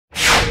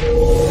Hey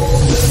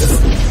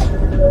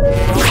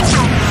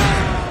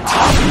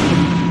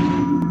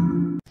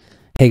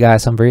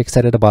guys, I'm very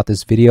excited about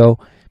this video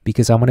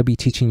because I'm going to be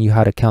teaching you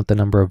how to count the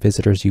number of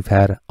visitors you've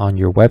had on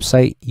your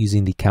website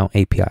using the Count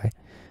API.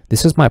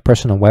 This is my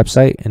personal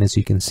website, and as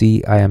you can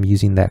see, I am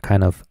using that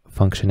kind of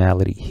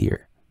functionality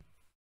here.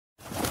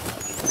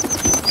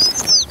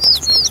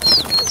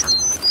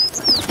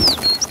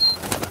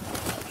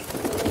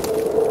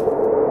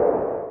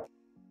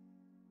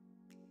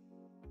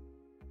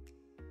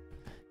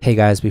 Hey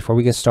guys, before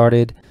we get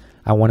started,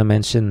 I want to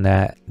mention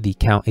that the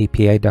Count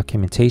API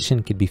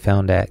documentation can be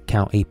found at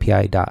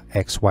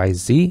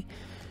countapi.xyz.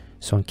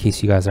 So in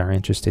case you guys are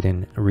interested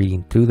in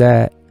reading through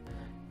that,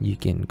 you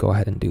can go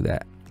ahead and do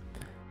that.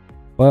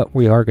 But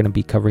we are going to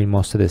be covering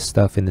most of this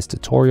stuff in this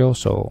tutorial.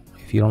 So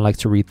if you don't like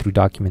to read through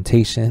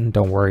documentation,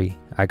 don't worry,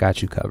 I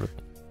got you covered.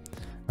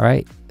 All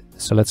right,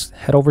 so let's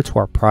head over to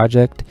our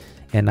project.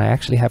 And I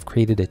actually have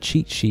created a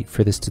cheat sheet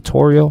for this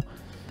tutorial.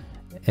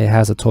 It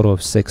has a total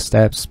of 6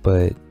 steps,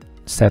 but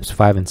steps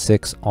 5 and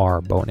 6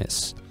 are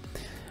bonus.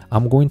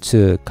 I'm going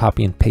to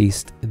copy and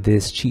paste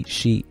this cheat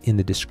sheet in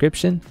the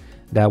description.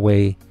 That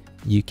way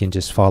you can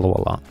just follow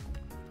along.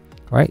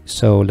 All right,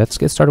 so let's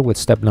get started with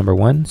step number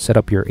 1. Set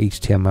up your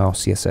HTML,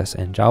 CSS,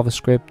 and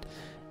JavaScript.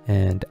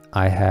 And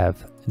I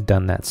have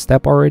done that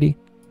step already.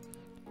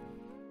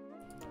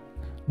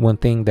 One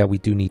thing that we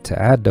do need to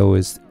add though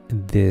is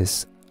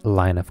this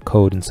line of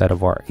code inside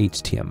of our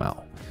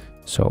HTML.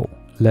 So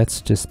let's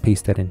just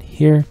paste that in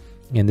here.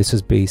 And this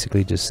is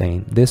basically just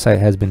saying this site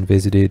has been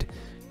visited,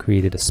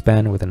 created a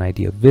span with an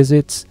ID of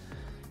visits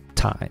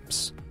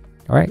times.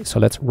 All right, so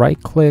let's right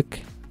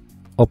click,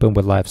 open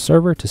with live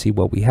server to see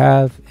what we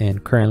have.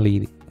 And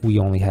currently we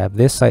only have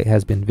this site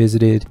has been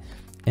visited,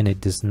 and it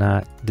does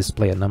not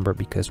display a number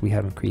because we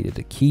haven't created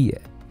a key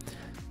yet.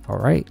 All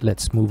right,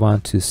 let's move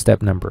on to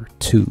step number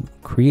 2,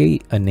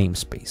 create a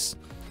namespace.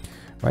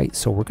 Right,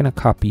 so we're gonna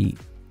copy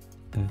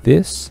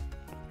this.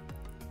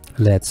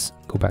 Let's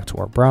go back to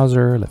our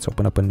browser. Let's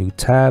open up a new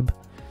tab,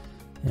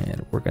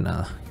 and we're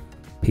gonna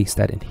paste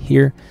that in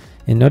here.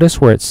 And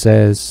notice where it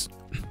says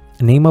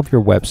name of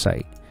your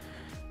website,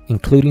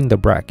 including the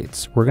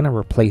brackets. We're gonna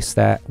replace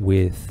that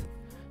with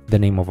the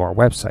name of our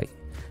website.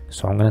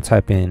 So I'm gonna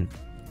type in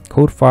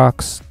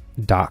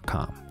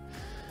codefox.com.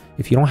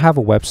 If you don't have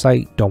a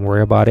website, don't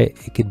worry about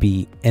it. It could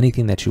be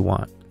anything that you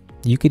want.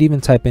 You could even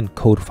type in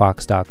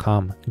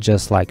codefox.com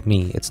just like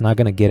me. It's not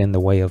going to get in the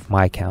way of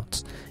my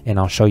counts, and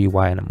I'll show you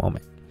why in a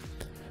moment.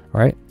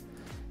 All right,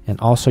 and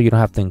also you don't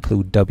have to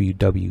include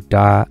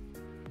www.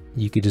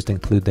 You could just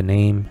include the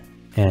name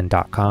and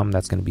 .com.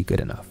 That's going to be good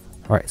enough.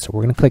 All right, so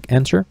we're going to click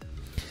enter,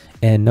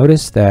 and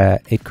notice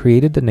that it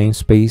created the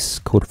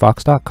namespace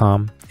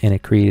codefox.com, and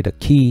it created a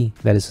key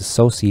that is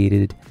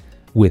associated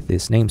with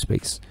this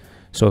namespace.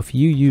 So if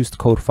you used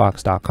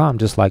codefox.com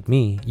just like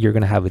me, you're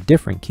going to have a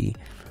different key.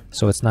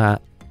 So it's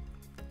not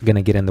going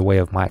to get in the way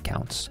of my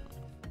accounts.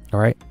 All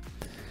right.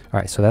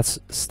 So that's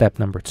step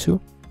number 2.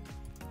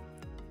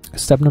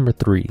 Step number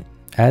 3,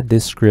 add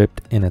this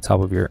script in the top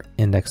of your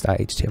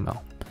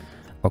index.html.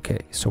 Okay,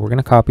 so we're going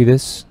to copy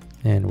this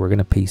and we're going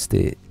to paste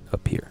it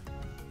up here.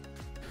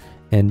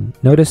 And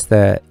notice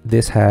that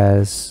this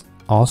has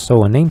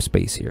also a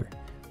namespace here.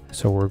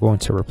 So we're going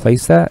to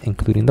replace that,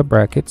 including the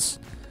brackets,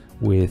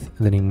 with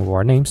the name of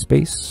our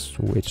namespace,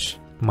 which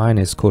mine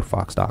is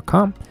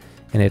codefox.com.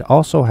 And it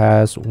also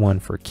has one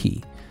for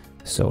key.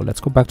 So let's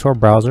go back to our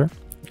browser.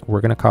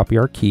 We're going to copy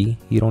our key.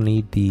 You don't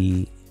need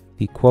the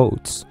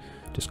quotes,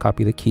 just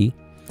copy the key,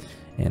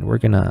 and we're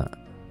going to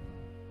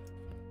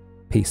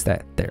paste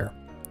that there.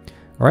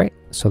 All right,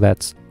 so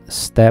that's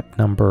step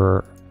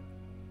number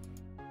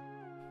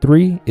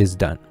 3 is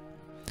done.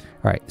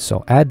 All right,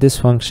 so add this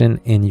function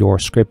in your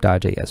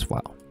script.js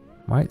file. All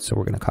right, so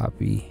we're going to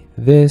copy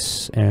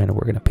this and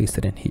we're going to paste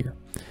it in here.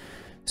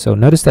 So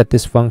notice that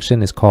this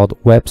function is called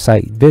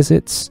website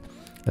visits.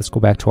 Let's go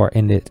back to our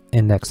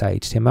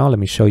index.html. Let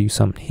me show you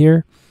something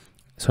here.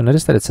 So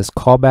notice that it says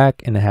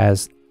callback and it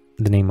has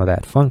the name of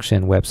that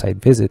function, website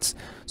visits.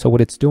 So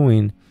what it's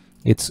doing,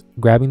 it's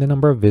grabbing the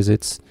number of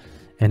visits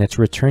and it's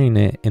returning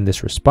it in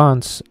this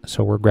response.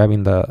 So we're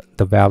grabbing the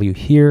value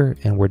here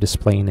and we're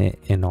displaying it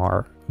in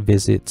our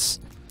visits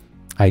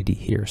ID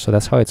here. So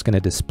that's how it's going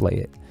to display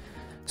it.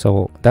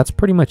 So that's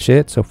pretty much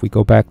it. So if we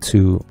go back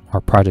to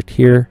our project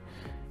here,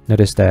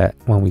 notice that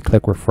when we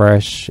click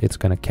refresh, it's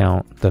going to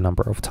count the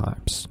number of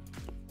times.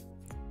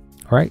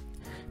 All right,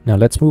 now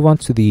let's move on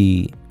to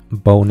the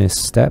bonus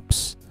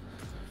steps.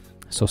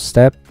 So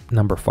step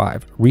number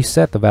 5,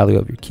 reset the value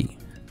of your key.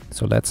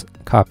 So let's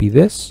copy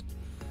this.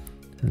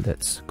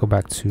 Let's go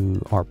back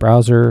to our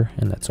browser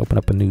and let's open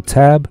up a new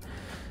tab.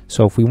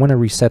 So if we want to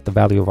reset the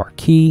value of our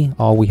key,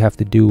 all we have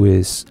to do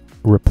is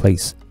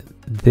replace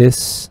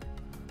this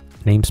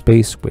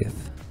namespace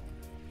with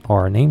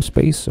our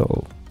namespace.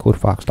 So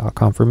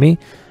codefox.com for me.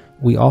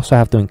 We also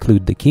have to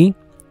include the key.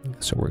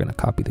 So we're going to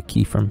copy the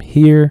key from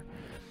here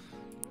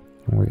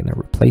and we're going to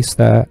replace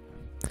that.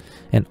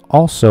 And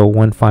also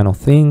one final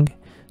thing.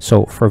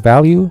 So for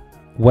value,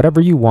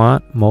 whatever you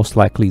want, most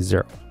likely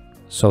 0.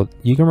 So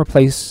you can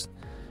replace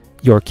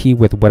your key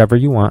with whatever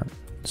you want.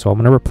 So I'm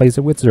going to replace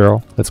it with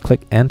 0. Let's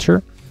click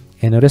enter,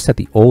 and notice that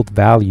the old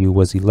value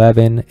was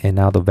 11 and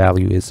now the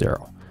value is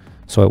 0.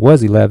 So it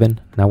was 11.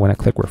 Now when I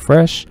click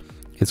refresh,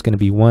 it's going to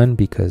be 1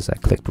 because I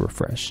clicked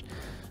refresh.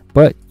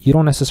 But you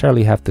don't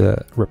necessarily have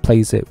to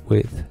replace it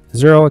with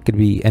 0. It could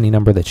be any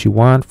number that you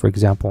want. For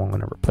example, I'm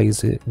going to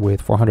replace it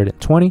with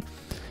 420.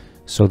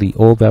 So the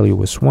old value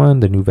was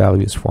 1, the new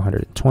value is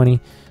 420.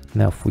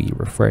 Now if we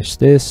refresh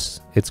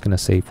this, it's going to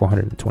say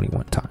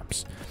 421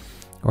 times.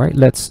 All right,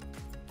 let's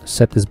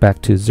set this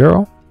back to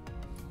 0.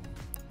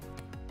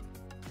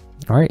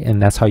 All right,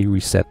 and that's how you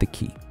reset the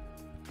key.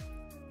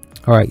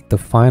 All right, the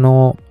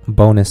final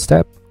bonus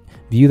step,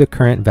 view the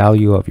current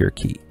value of your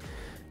key.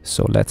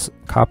 So let's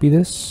copy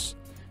this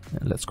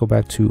and let's go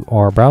back to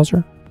our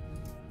browser,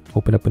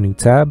 open up a new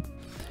tab,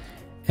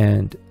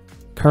 and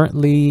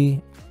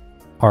currently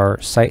our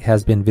site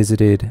has been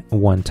visited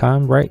 1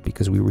 time, right?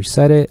 Because we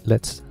reset it.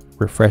 Let's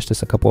refresh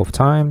this a couple of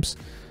times.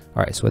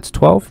 All right, so it's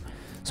 12.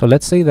 So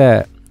let's say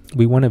that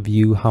we want to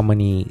view how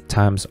many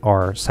times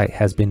our site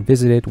has been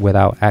visited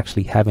without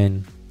actually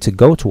having to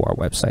go to our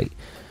website.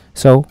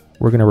 So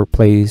we're going to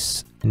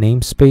replace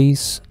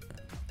namespace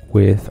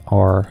with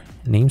our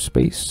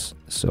namespace.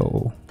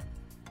 So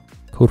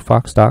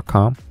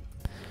codefox.com,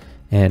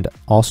 and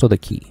also the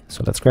key.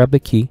 So let's grab the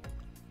key.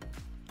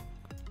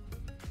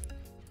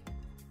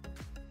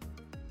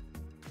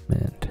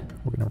 And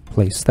we're going to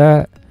replace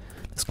that.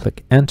 Let's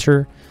click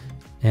enter.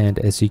 And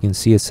as you can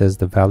see, it says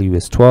the value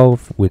is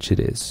 12, which it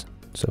is.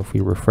 So if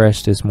we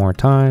refresh this more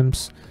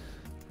times,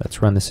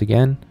 let's run this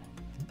again,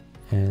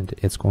 and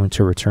it's going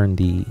to return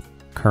the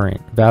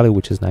current value,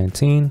 which is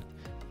 19.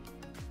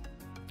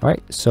 All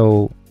right,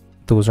 so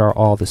those are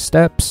all the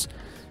steps.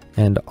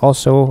 And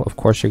also, of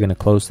course, you're going to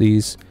close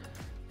these,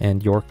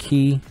 and your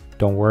key,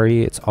 don't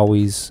worry, you're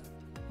always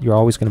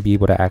going to be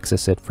able to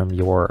access it from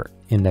your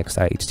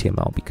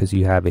index.html because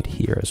you have it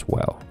here as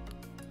well.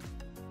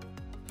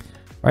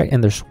 All right,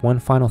 and there's one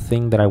final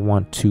thing that I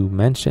want to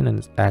mention, and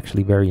it's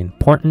actually very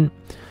important.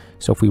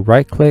 So if we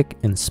right click,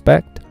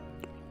 inspect,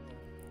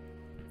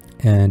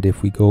 and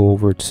if we go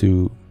over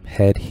to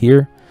head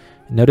here,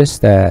 notice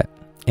that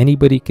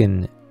anybody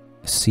can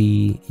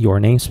see your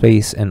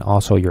namespace and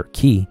also your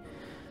key.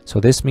 So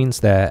this means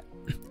that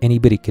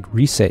anybody could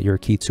reset your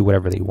key to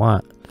whatever they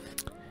want.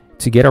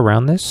 To get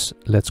around this,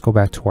 let's go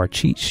back to our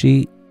cheat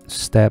sheet,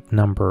 step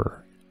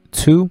number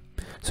 2.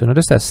 So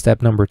notice that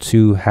step number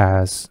 2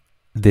 has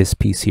this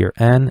piece here,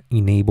 and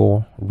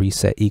enable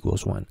reset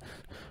equals 1.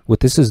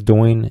 What this is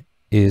doing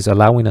is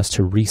allowing us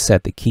to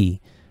reset the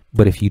key.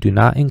 But if you do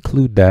not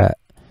include that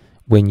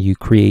when you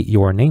create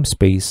your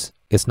namespace,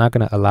 it's not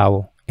going to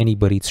allow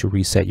anybody to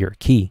reset your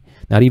key,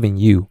 not even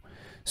you.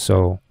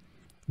 So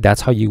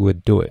that's how you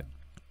would do it.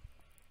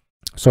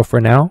 So for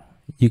now,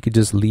 you could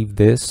just leave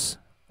this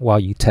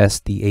while you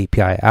test the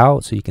API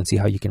out, so you can see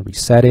how you can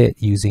reset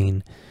it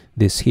using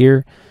this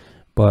here.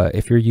 But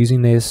if you're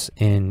using this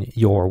in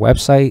your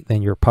website,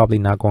 then you're probably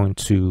not going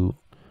to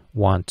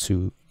want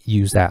to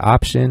use that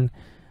option.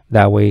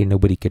 That way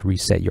nobody could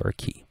reset your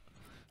key.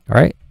 All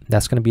right,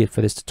 that's going to be it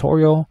for this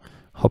tutorial.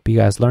 Hope you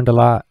guys learned a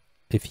lot.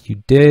 If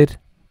you did,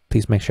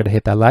 please make sure to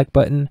hit that like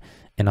button,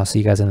 and I'll see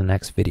you guys in the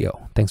next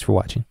video. Thanks for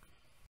watching.